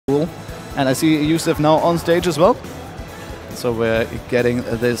And I see Youssef now on stage as well. So we're getting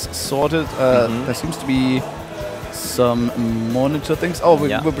this sorted. There seems to be some monitor things. Oh,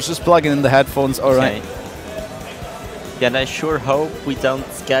 we're just plugging in the headphones. All right. Yeah, and I sure hope we don't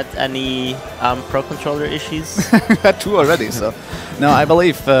get any Pro Controller issues. We had 2 already, so no, I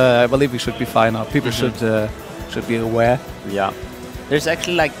believe we should be fine now. People should be aware. Yeah, there's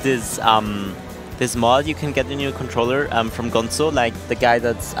actually like this this mod you can get in your controller from Gonzo, like the guy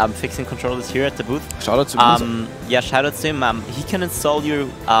that's fixing controllers here at the booth. Shout out to Gonzo. Yeah, shout out to him. He can install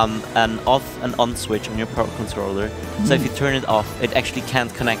you an off and on switch on your Pro Controller. So if you turn it off, it actually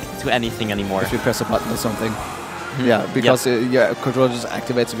can't connect to anything anymore. If you press a button or something. Yeah, because your controller just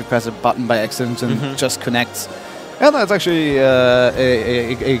activates if you press a button by accident and just connects. Yeah, that's actually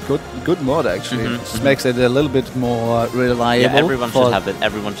a good mod, actually. It just makes it a little bit more reliable. Yeah, everyone should have it.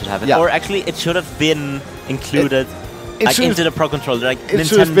 Everyone should have it. Yeah. Or actually, it should have been included like into the Pro Controller. Like it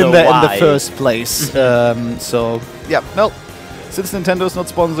should have been there in the first place. So, yeah, well, since Nintendo's not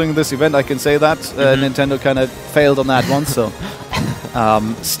sponsoring this event, I can say that. Nintendo kind of failed on that one, so...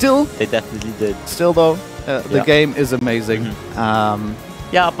 still... They definitely did. Still, though, the game is amazing.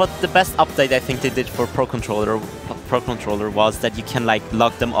 Yeah, but the best update I think they did for Pro Controller was that you can like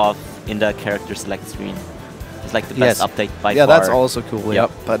lock them off in the character select screen. It's like the best update by far. Yeah, that's also cool. Yeah,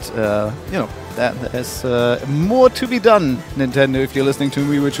 but you know, there's more to be done, Nintendo. If you're listening to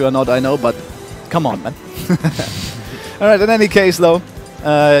me, which you are not, I know, but come on, man. All right. In any case, though,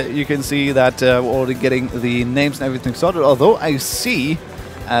 you can see that we're already getting the names and everything sorted. Although I see.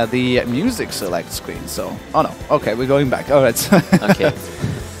 The music select screen, so... Oh no, okay, we're going back. Alright. Okay.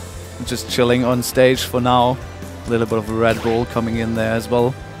 Just chilling on stage for now. A little bit of a Red Bull coming in there as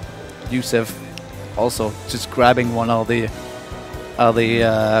well. Youssef also just grabbing one of the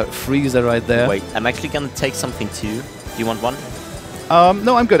freezer right there. Wait, I'm actually gonna take something too. Do you want one?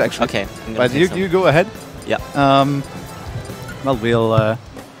 No, I'm good actually. Okay. But you go ahead. Yeah. Well, we'll...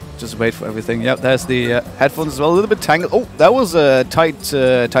 just wait for everything. Yep, there's the headphones as well. A little bit tangled. Oh, that was a tight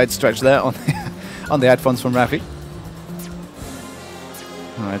stretch there on on the headphones from Raphy.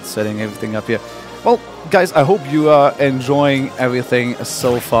 All right, setting everything up here. Well, guys, I hope you are enjoying everything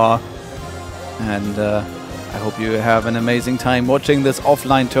so far, and I hope you have an amazing time watching this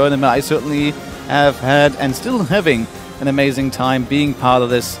offline tournament. I certainly have had and still having an amazing time being part of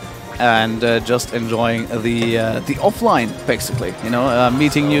this. And just enjoying the offline, basically, you know,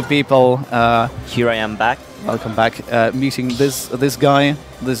 meeting new people. Here I am back. Welcome back. Meeting this guy,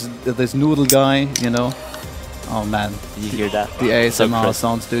 this noodle guy, you know. Oh man, did you hear that? The ASMR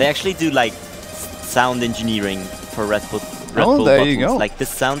sounds, dude. They actually do like sound engineering for Red Bull. There you go. Like this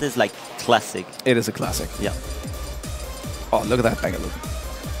sound is like classic. It is a classic. Yeah. Oh, look at that banger loop.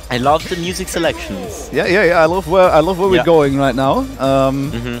 I love the music selections. Yeah. I love where we're going right now.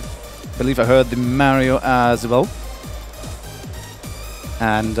 I believe I heard the Mario as well.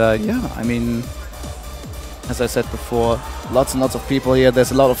 And yeah, I mean, as I said before, lots and lots of people here.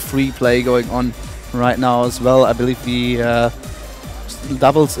 There's a lot of free play going on right now as well. I believe the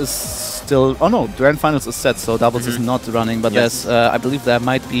doubles is still... Oh no, grand finals is set, so doubles is not running. But there's, I believe there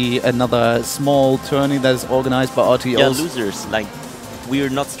might be another small tourney that is organized by RTOs. Yeah, losers, like... We're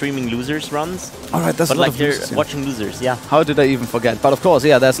not streaming losers runs. All right, that's but a lot like of you're losers, watching losers, yeah. How did I even forget? But of course,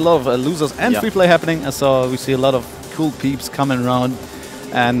 yeah, there's a lot of losers and free play happening. So we see a lot of cool peeps coming around,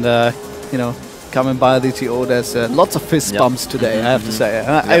 and you know, coming by the TO. There's lots of fist bumps today. I have to say,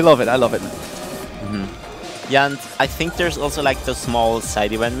 I love it. I love it. Yeah, and I think there's also like those small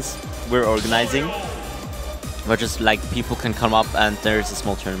side events we're organizing, where just like people can come up and there's a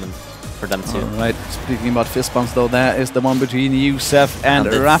small tournament. For them too. Alright, speaking about fist bumps though, there is the one between Youssef and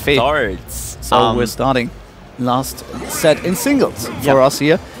Raphy. So we're starting last set in singles for us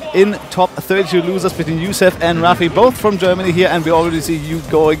here. In top 32 losers between Youssef and Raphy, both from Germany here, and we already see you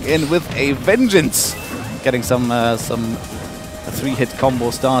going in with a vengeance. Getting some three-hit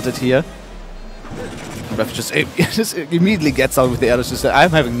combo started here. Raphy just immediately gets out with the others. Just I'm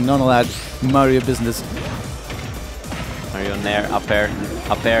having none of that Mario business. Mario Nair, up air,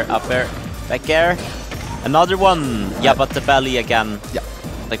 back air. Another one! Yeah, but the belly again. Yeah.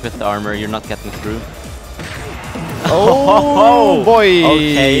 Like with the armor, you're not getting through. Oh boy!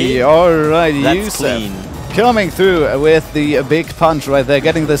 Okay. Alright, That's clean. Coming through with the big punch right there,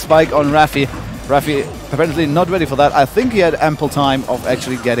 getting the spike on Raphy. Raphy apparently not ready for that. I think he had ample time of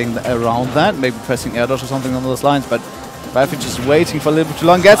actually getting around that, maybe pressing air dodge or something on those lines, but Raphy just waiting for a little bit too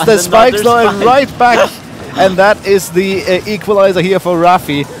long. Gets the spike slide right back. And that is the equalizer here for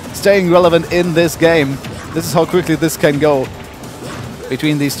Raphy, staying relevant in this game. This is how quickly this can go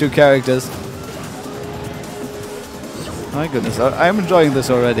between these two characters. My goodness, I'm enjoying this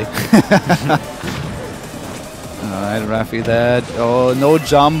already. Alright, Raphy there. Oh, no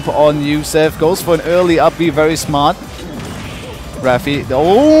jump on Youssef. Goes for an early up B, very smart. Raphy.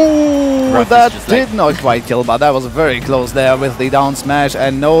 Oh, Raphy's that did not quite kill, but that was very close there with the down smash.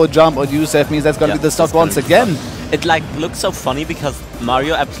 And no jump on Youssef means that's going to be the stock once again. It like looks so funny because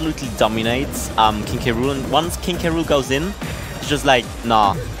Mario absolutely dominates King K. Rool, and once King K. Rool goes in, it's just like,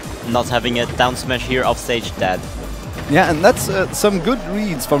 nah, not having it. Down smash here, off stage, dead. Yeah, and that's some good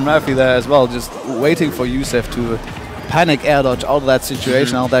reads from Raphy there as well, just waiting for Youssef to panic air dodge out of that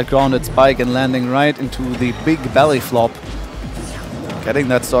situation, out of that grounded spike, and landing right into the big belly flop. Getting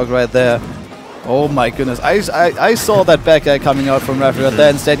that stock right there. Oh my goodness, I saw that back air coming out from Raphy right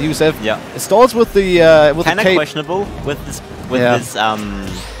there. Instead, Youssef stalls with the kind of questionable with this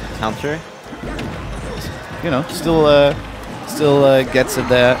counter. You know, still gets it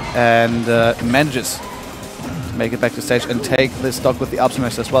there and manages to make it back to stage and take the stock with the up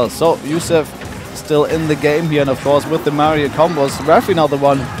smash as well. So Youssef still in the game here, and of course with the Mario combos, Raphy now the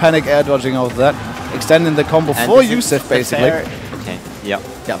one panic air dodging out of that, extending the combo and for Youssef basically. Okay, yeah,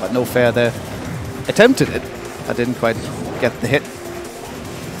 but no fair there. Attempted it, I didn't quite get the hit.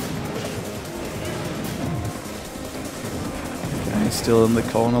 Okay, still in the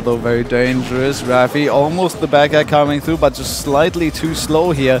corner though, very dangerous. Raphy almost the back air coming through, but just slightly too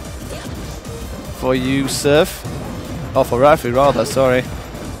slow here for Youssef. Oh, for Raphy rather, sorry.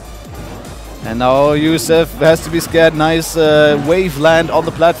 And now Youssef has to be scared. Nice wave land on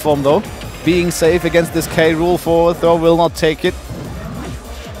the platform though. Being safe against this K. Rool forward throw, will not take it.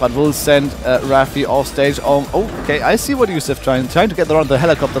 But will send Raphy off stage. Oh, okay, I see what Youssef trying to get around the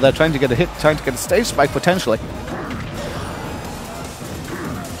helicopter there, trying to get a hit, trying to get a stage spike potentially.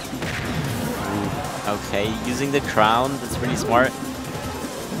 Okay, using the crown, that's really smart.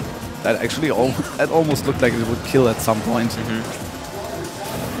 That actually almost looked like it would kill at some point.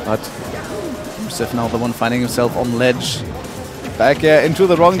 But Youssef now the one finding himself on ledge. Back air into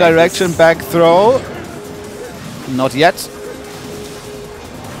the wrong direction, back throw. Not yet.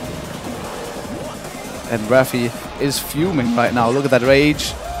 And Raphy is fuming right now. Look at that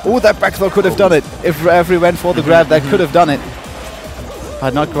rage. Oh, that back throw could have done it. If Raphy went for the grab, that could have done it.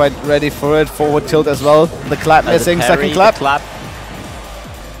 But not quite ready for it. Forward tilt as well. The clap missing. The parry, second clap.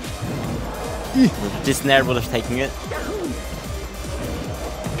 This Nair would have taken it.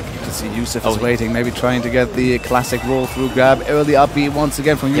 You can see Youssef is waiting, maybe trying to get the classic roll through grab. Early up B once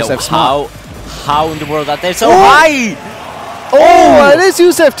again from Youssef. How in the world are they so high? Oh, it is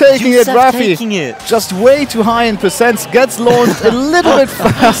Youssef taking it, Raphy. Just way too high in percents. Gets launched a little bit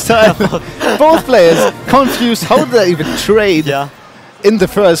faster. Both players confused. How did they even trade in the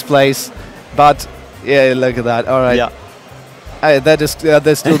first place? But yeah, look at that. All right.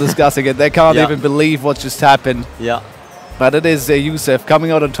 They're still discussing it. They can't even believe what just happened. But it is Youssef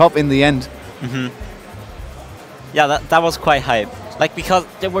coming out on top in the end. Yeah, that was quite hype. Like, because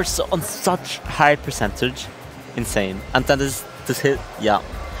they were on such high percentage. Insane. And then this hit,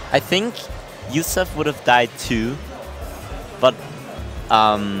 I think Youssef would have died too, but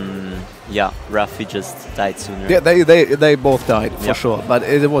Raphy just died sooner. Yeah, they both died for sure, but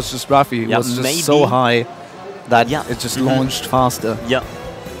it was just Raphy. It was just so high that it just launched faster.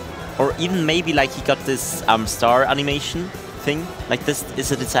 Or even maybe like he got this star animation thing. Like this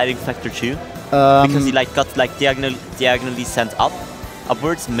is a deciding factor too, because he like got like diagonally sent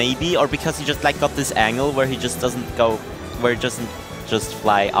upwards maybe, or because he just like got this angle where he just doesn't go, where it doesn't just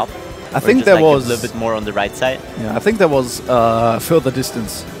fly up. I think there was a little bit more on the right side. Yeah, I think there was further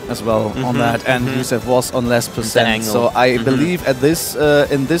distance as well on that, and Youssef was on less percent. So I believe at this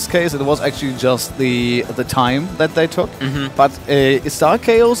in this case it was actually just the time that they took. But star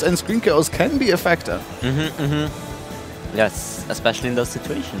KOs and screen KOs can be a factor. Yes, especially in those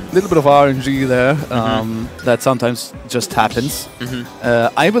situations. A little bit of RNG there that sometimes just happens.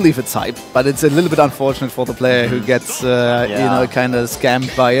 I believe it's hype, but it's a little bit unfortunate for the player who gets you know, kind of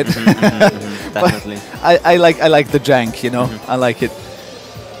scammed by it. Definitely. I like the jank, you know. I like it.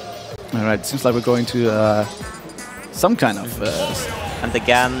 All right, seems like we're going to some kind of and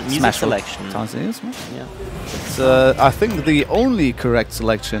again music selection. Yeah. It's I think the only correct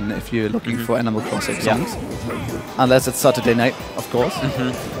selection if you're looking for Animal Crossing songs. Unless it's Saturday night, of course.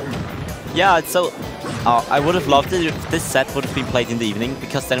 Yeah, it's so... I would have loved it if this set would have been played in the evening,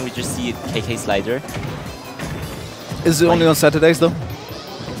 because then we just see KK Slider. Is it only on Saturdays, though?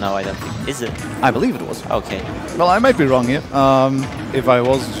 No, I don't think. Is it? I believe it was. Okay. Well, I might be wrong here. If I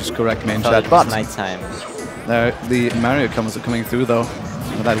was, just correct me in chat. But nighttime. There, the Mario comments are coming through, though.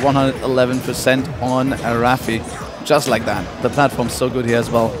 With that 111% on Raphy. Just like that. The platform's so good here as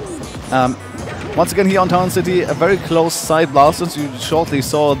well. Once again here on Town City, a very close side blast, as you shortly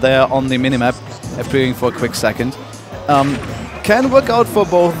saw there on the minimap, appearing for a quick second. Can work out for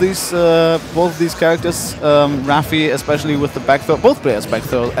both these characters. Raphy, especially with the back throw. Both players back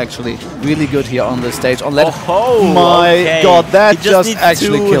throw actually really good here on the stage. On left. Oh, my God, that just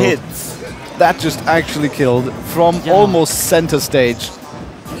actually killed. Hits. That just actually killed from almost center stage.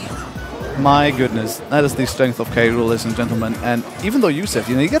 My goodness, that is the strength of K-Rool, ladies and gentlemen. And even though Youssef,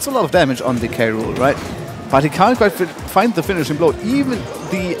 he gets a lot of damage on the K-Rool, right? But he can't quite find the finishing blow. Even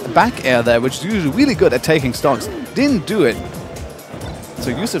the back air there, which is usually really good at taking stocks, didn't do it.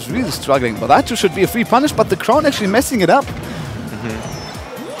 So Youssef's really struggling. But that should be a free punish, but the crown actually messing it up.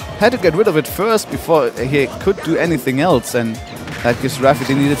 Had to get rid of it first before he could do anything else, and that gives Raphy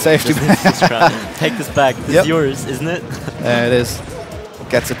the needed safety. Take this back. This is yours, isn't it? It is.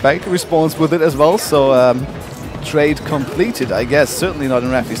 Gets it back, responds with it as well, so trade completed, I guess. Certainly not in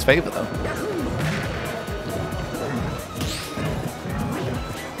Raphy's favor, though.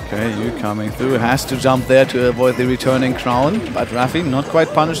 Okay, you coming through, has to jump there to avoid the returning crown, but Raphy not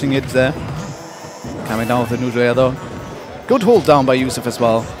quite punishing it there. Coming down with the neutral air, though. Good hold down by Youssef as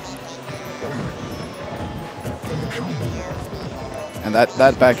well. And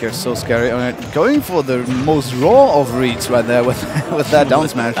that back air is so scary. Going for the most raw of reads right there with that down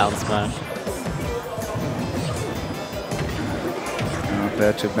smash. Down smash.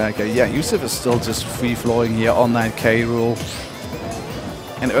 Back to back air. Yeah, Youssef is still just free flowing here on that K-Rool.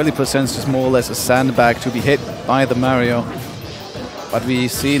 And early percent's just more or less a sandbag to be hit by the Mario. But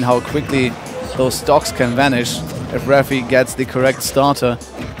we've seen how quickly those stocks can vanish if Raphy gets the correct starter,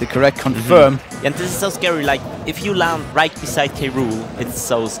 the correct confirm. And this is so scary, like, if you land right beside K-Rool, it's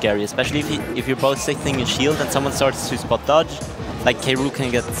so scary, especially if you're both sitting in shield and someone starts to spot dodge, like, K-Rool can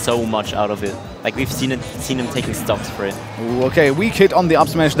get so much out of it. Like, we've seen him taking stocks for it. Ooh, okay, weak hit on the up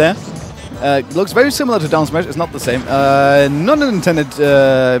smash there. Looks very similar to down smash, it's not the same. Not an intended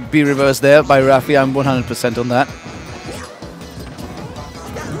B reverse there by Raphy, I'm 100% on that.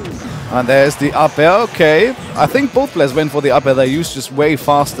 And there's the up air, okay. I think both players went for the up air, they used just way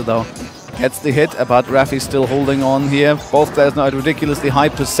faster though. Gets the hit, but Raphy's still holding on here. Both players now at ridiculously high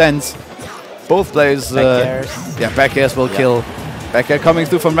percents. Both players, back airs will kill. Back air coming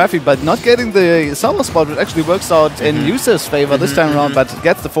through from Raphy, but not getting the summer spot, which actually works out in Youssef's favor this time around, but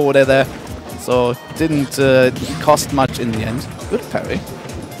gets the forward air there. So didn't cost much in the end. Good parry.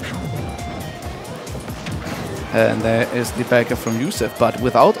 And there is the back air from Youssef, but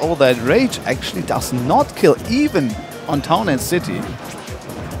without all that rage, actually does not kill, even on Town and City.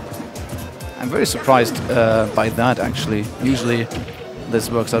 I'm very surprised by that, actually. Usually this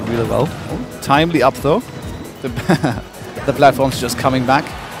works out really well. Oh, timely up though. The platform's just coming back.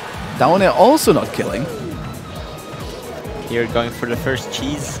 Down air also not killing. Here going for the first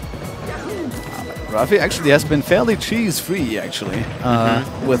cheese. Raphy actually has been fairly cheese-free, actually,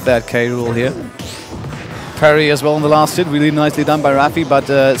 with that K-Rool here. Parry as well in the last hit, really nicely done by Raphy, but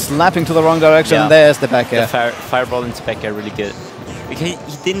slapping to the wrong direction, and there's the back air. The fireball into back air really good. Because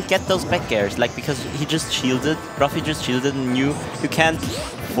he didn't get those back airs, like, because he just shielded, Raphy just shielded and knew you can't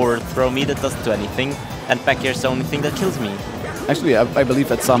forward throw me, that doesn't do anything, and back air is the only thing that kills me. Actually, I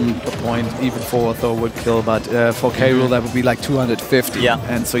believe at some point even forward throw would kill, but for K-Rool that would be like 250. Yeah.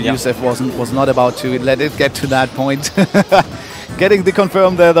 And so Youssef was not about to let it get to that point. Getting the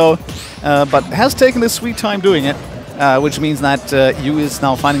confirm there though, but has taken a sweet time doing it, which means that Yu is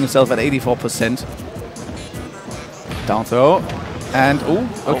now finding himself at 84%. Down throw, and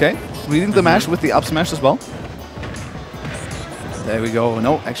okay, reading the mash with the up smash as well. There we go.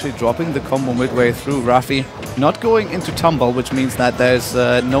 No, actually dropping the combo midway through. Raphy not going into tumble, which means that there's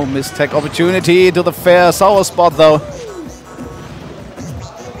no mistake opportunity to the fair sour spot though.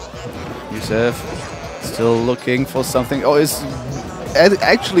 Youssef still looking for something. Oh, is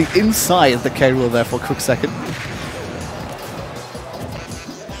actually inside the K-Rool there for a quick second.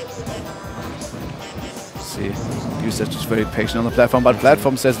 See, Youssef just very patient on the platform, but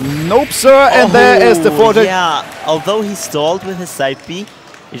platform says nope, sir, and there is the forward. Yeah, although he stalled with his side B,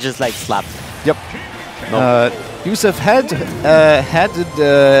 he just like slapped. Yep. Nope. Youssef had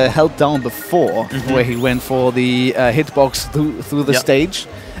it held down before, where he went for the hitbox through the stage.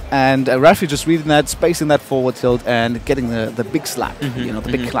 And Raphy just reading that, spacing that forward tilt, and getting the big slap, you know,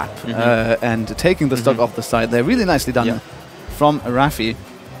 the big clap, and taking the stock off the side there. Really nicely done from Raphy.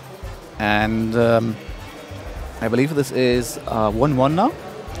 And I believe this is 1-1 now?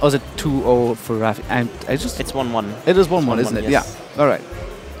 Or is it 2-0 for Raphy? It's 1-1. It is 1-1, isn't it? Yes. Yeah. All right.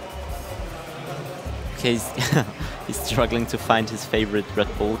 Okay, he's struggling to find his favorite Red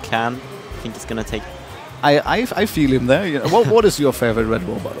Bull can. I think he's gonna take I feel him there. You know, what is your favorite Red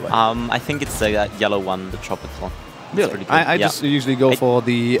Bull, by the way? I think it's the yellow one, the tropical. Really? I just usually go for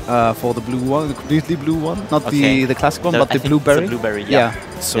the blue one, the completely blue one, not the classic one, but the blueberry. The blueberry,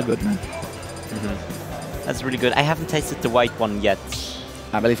 yeah. So good, man. That's really good. I haven't tasted the white one yet.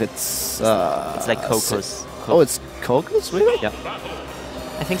 I believe it's like cocos. Oh, it's cocos, really? Yeah,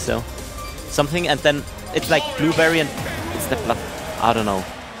 I think so. Something, and then it's like blueberry, and it's the I don't know.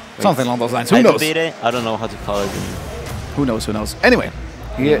 Something along those lines. Who knows? I don't know how to call it. Who knows? Who knows? Anyway,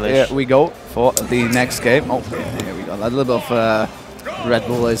 here we go for the next game. Oh, here we go. A little bit of Red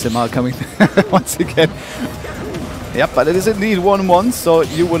Bull ASMR coming once again. Yep, but it is indeed 1-1, so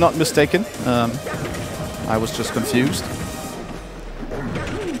you were not mistaken. I was just confused.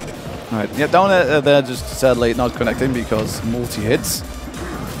 Alright, yeah, down there just sadly not connecting because multi-hits.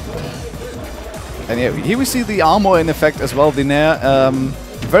 And yeah, here we see the armor in effect as well, the Nair.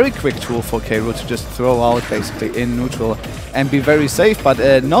 Very quick tool for K. Rool to just throw out basically in neutral and be very safe,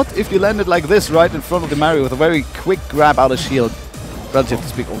 but not if you land it like this right in front of the Mario with a very quick grab out of shield, relatively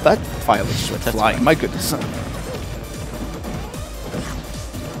speaking. Oh, that fire was just flying, my goodness.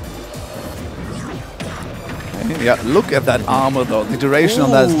 Yeah, look at that armor though. The duration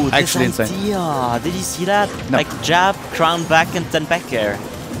on that is actually insane. Did you see that? No. Like jab, crown back, and then back air.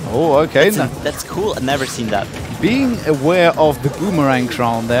 Oh, okay. That's cool. I've never seen that. Being aware of the boomerang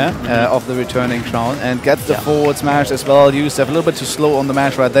crown there, of the returning crown, and get the forward smash as well. Youssef a little bit too slow on the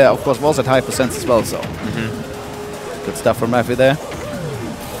mash right there. Of course, was at high percents as well, so. Good stuff from Raphy there.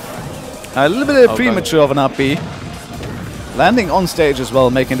 A little bit premature of an up B. Landing on stage as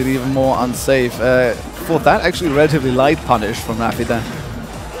well, making it even more unsafe. For that, actually relatively light punish from Raphy there.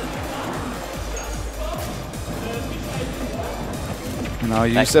 Now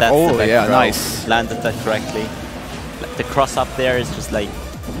Youssef, oh yeah, nice. Landed that correctly. Like the cross up there is just like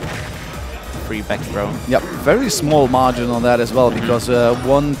free back throw. Yep, very small margin on that as well, because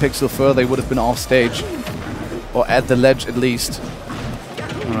 1 pixel further he would have been off stage. Or at the ledge at least.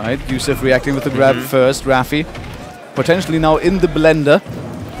 Alright, Youssef reacting with the grab first, Raphy. Potentially now in the blender.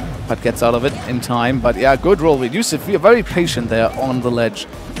 But gets out of it in time. But yeah, good roll with Youssef. We are very patient there on the ledge.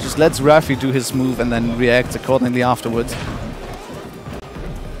 Just lets Raphy do his move and then reacts accordingly afterwards.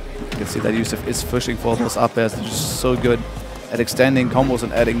 You can see that Youssef is pushing for those up airs. They're just so good at extending combos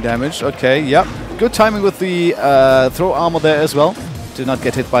and adding damage. Okay, yep. Good timing with the throw armor there as well. Did not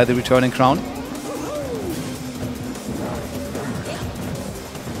get hit by the returning crown.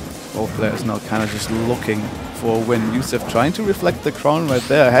 Both players now kind of just looking for a win. Youssef trying to reflect the crown right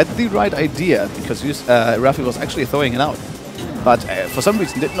there. Had the right idea because Raphy was actually throwing it out. But for some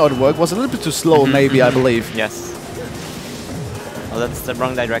reason did not work. Was a little bit too slow maybe, I believe. Yes. Oh, that's the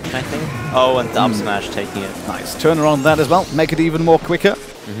wrong direction, I think. Oh, and the up smash taking it. Nice. Turn around that as well. Make it even more quicker.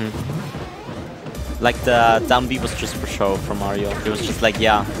 Like the down B was just for show from Mario. It was just like,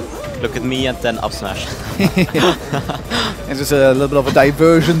 yeah, look at me and then up smash. It's just a little bit of a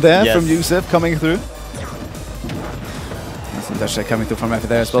diversion there from Youssef coming through. Dash coming through from Raphy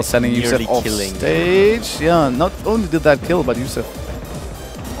there as well, sending Youssef off stage. Yeah, not only did that kill, but Youssef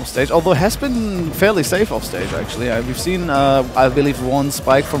off stage. Although has been fairly safe off stage actually. We've seen, I believe, 1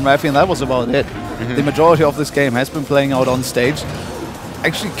 spike from Raphy, and that was about it. The majority of this game has been playing out on stage.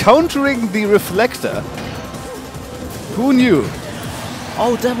 Actually countering the reflector. Who knew?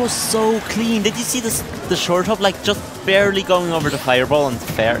 Oh, that was so clean. Did you see the short hop, like just barely going over the fireball and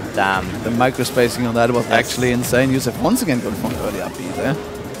fair? Damn. The micro spacing on that was actually insane. Youssef once again going for an early up B there.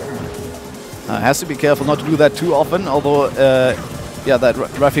 Has to be careful not to do that too often, although yeah, that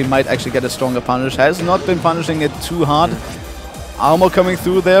Raphy might actually get a stronger punish. Has not been punishing it too hard. Armor coming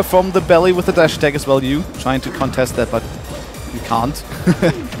through there from the belly with the dash attack as well. You trying to contest that, but you can't.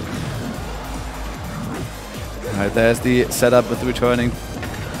 Alright, there's the setup with the returning.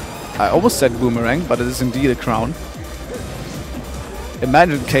 I almost said boomerang, but it is indeed a crown.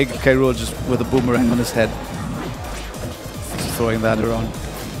 Imagine K. Rool just with a boomerang on his head. Just throwing that around.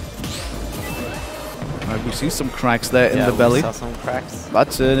 Alright, we see some cracks there in the belly. Saw some cracks.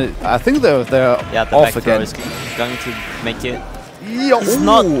 But I think they're the off again. Is going to make it. It's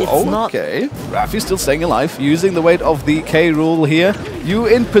not. Okay. Raphy still staying alive, using the weight of the K. Rool here. You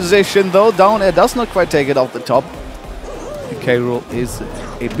in position though. Down air does not quite take it off the top. The K. Rool is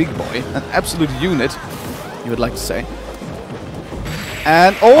a big boy, an absolute unit, you would like to say.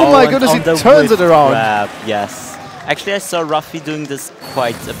 And oh my goodness, he turns it around. Yes. Actually, I saw Raphy doing this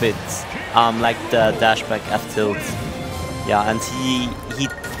quite a bit, like the dash back F tilt. Yeah, and he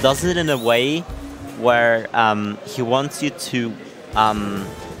does it in a way where he wants you to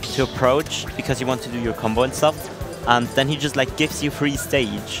approach because you want to do your combo and stuff, and then he just like gives you free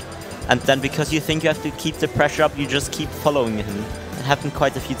stage. And then because you think you have to keep the pressure up, you just keep following him. It happened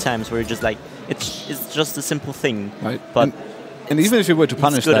quite a few times where you're just like, it's just a simple thing. Right. But and even if you were to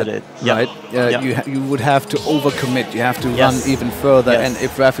punish that, right, you would have to overcommit. You have to run even further. And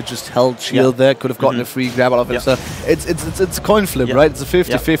if Raphy just held shield there, could have gotten a free grab out of it. So it's a coin flip, right? It's a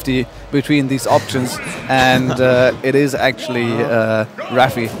 50-50 between these options, and it is actually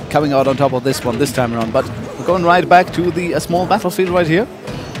Raphy coming out on top of this one this time around. But we're going right back to the small battlefield right here.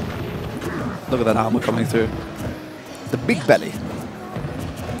 Look at that armor coming through. The big belly.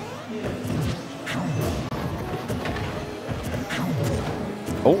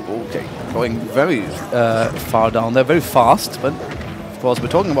 Oh, okay. Going very far down there, very fast. But of course, we're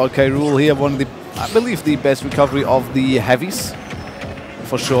talking about Rool here, one of the, I believe, the best recovery of the heavies,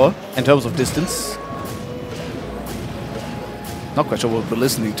 for sure, in terms of distance. Not quite sure what we're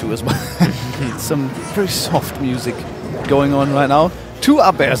listening to as well. Some very soft music going on right now. 2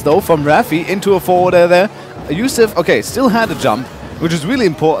 up airs though from Raphy into a forward air there. Youssef, okay, still had a jump, which is really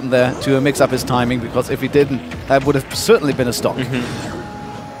important there to mix up his timing, because if he didn't, that would have certainly been a stock.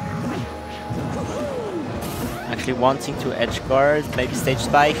 Actually wanting to edge guard, maybe stage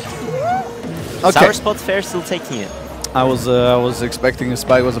spike. Sour spot fair, still taking it. I was expecting a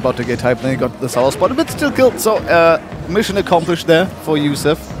spike was about to get hyped, then he got the sour spot, but still killed. So mission accomplished there for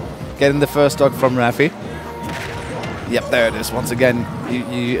Youssef, getting the first stock from Raphy. Yep, there it is once again.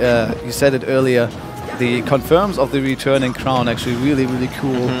 You said it earlier. The confirms of the returning crown actually really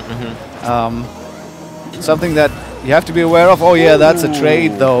cool. Something that you have to be aware of. Oh yeah, that's a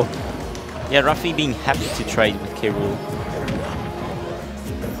trade though. Yeah, Raphy being happy to trade with Rool.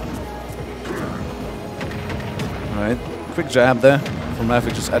 Right, quick jab there from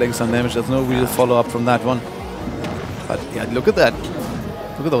Raphy, just adding some damage. There's no real follow-up from that one. But yeah, look at that.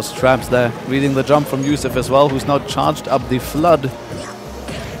 Look at those traps there. Reading the jump from Youssef as well, who's now charged up the flood.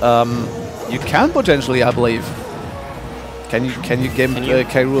 You can potentially, I believe. Can you game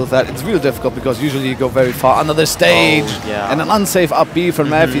Rool with that? It's real difficult because usually you go very far under the stage. And an unsafe up B from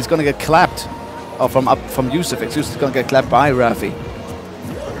Raphy is going to get clapped. Or from Youssef. Youssef's going to get clapped by Raphy.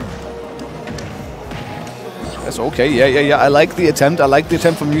 That's okay. Yeah. I like the attempt. I like the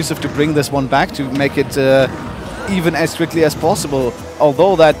attempt from Youssef to bring this one back, to make it even as quickly as possible.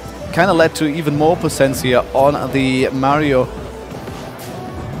 Although that kind of led to even more percents here on the Mario.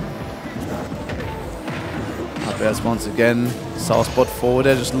 Up there's once again south spot forward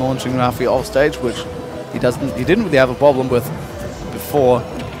there, just launching Raphy off stage, which he didn't really have a problem with before.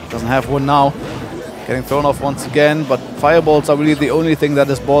 Doesn't have one now. Getting thrown off once again, but fireballs are really the only thing that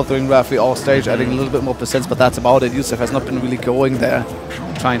is bothering Raphy off stage, adding a little bit more percents, but that's about it. Youssef has not been really going there,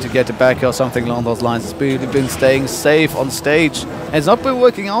 trying to get it back or something along those lines. It's really been staying safe on stage. And it's not been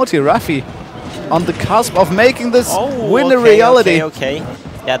working out here. Raphy on the cusp of making this win a reality. Okay.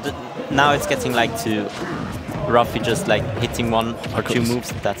 Yeah, now it's getting like to Raphy just like hitting 1 or 2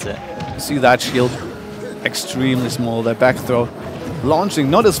 moves, that's it. See that shield? Extremely small, that back throw. Launching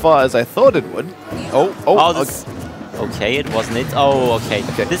not as far as I thought it would. Okay, it wasn't it. Oh, okay.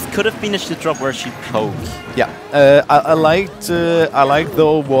 This could have been a shield drop where she poked. Yeah, I liked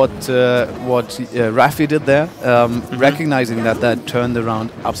though what Raphy did there, recognizing that turned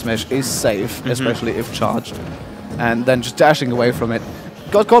around up smash is safe, especially if charged, and then just dashing away from it.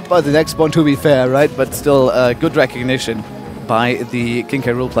 Got caught by the next one, to be fair, right? But still, good recognition by the King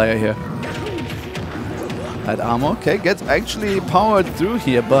K. Rool player here. That armor, gets actually powered through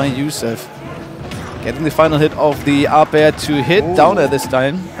here by Youssef. Getting the final hit of the up air to hit down air this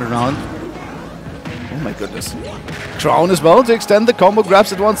time around. Oh my goodness. Crown as well to extend the combo,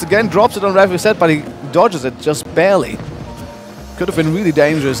 grabs it once again, drops it on Raphy's head, but he dodges it just barely. Could have been really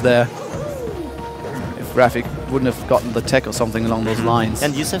dangerous there if Raphy wouldn't have gotten the tech or something along those lines.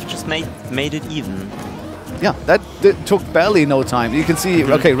 And Youssef just made it even. Yeah, that took barely no time. You can see,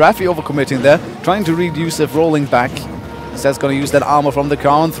 Raphy overcommitting there, trying to read Youssef rolling back. Instead, going to use that armor from the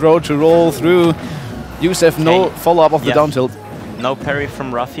crown throw to roll through. Youssef, no follow-up of the down tilt. No parry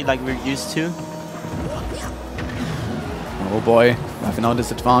from Raphy like we're used to. Oh boy, Raphy now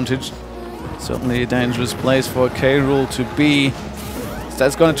disadvantaged. Certainly a dangerous place for Rool to be.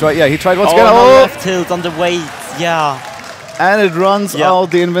 Instead, going to try, he tried once again. No, left tilt on the weight, And it runs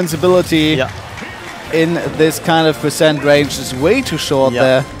out the invincibility. In this kind of percent range is way too short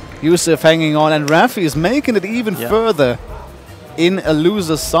there. Youssef hanging on, and Raphy is making it even further in a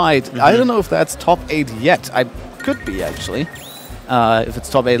loser's side. I don't know if that's top 8 yet. I could be, actually. If it's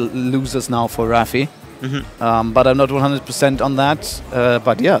top 8 losers now for Raphy. But I'm not 100% on that.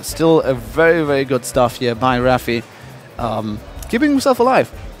 But yeah, still a very good stuff here by Raphy. Keeping himself alive.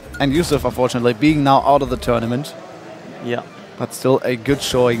 And Youssef, unfortunately, being now out of the tournament. Yeah. But still a good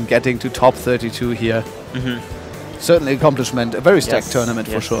showing, getting to top 32 here. Certainly accomplishment, a very stacked tournament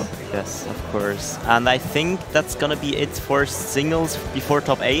for sure. Yes, of course. And I think that's gonna be it for singles before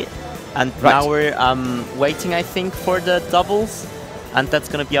top 8. And now we're waiting, I think, for the doubles. And that's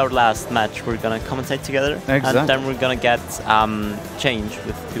gonna be our last match. We're gonna commentate together. Exactly. And then we're gonna get change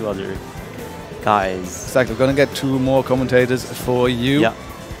with 2 other guys. Exactly, we're gonna get 2 more commentators for you. Yeah.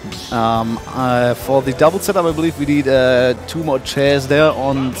 For the double setup, I believe we need 2 more chairs there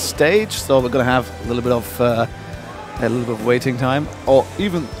on stage. So we're gonna have a little bit of waiting time, or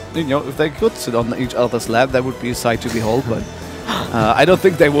even if they could sit on each other's lap, that would be a sight to behold. But I don't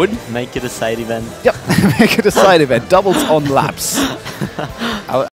think they would. Make it a side event. Yep, make it a side event. Doubles on laps.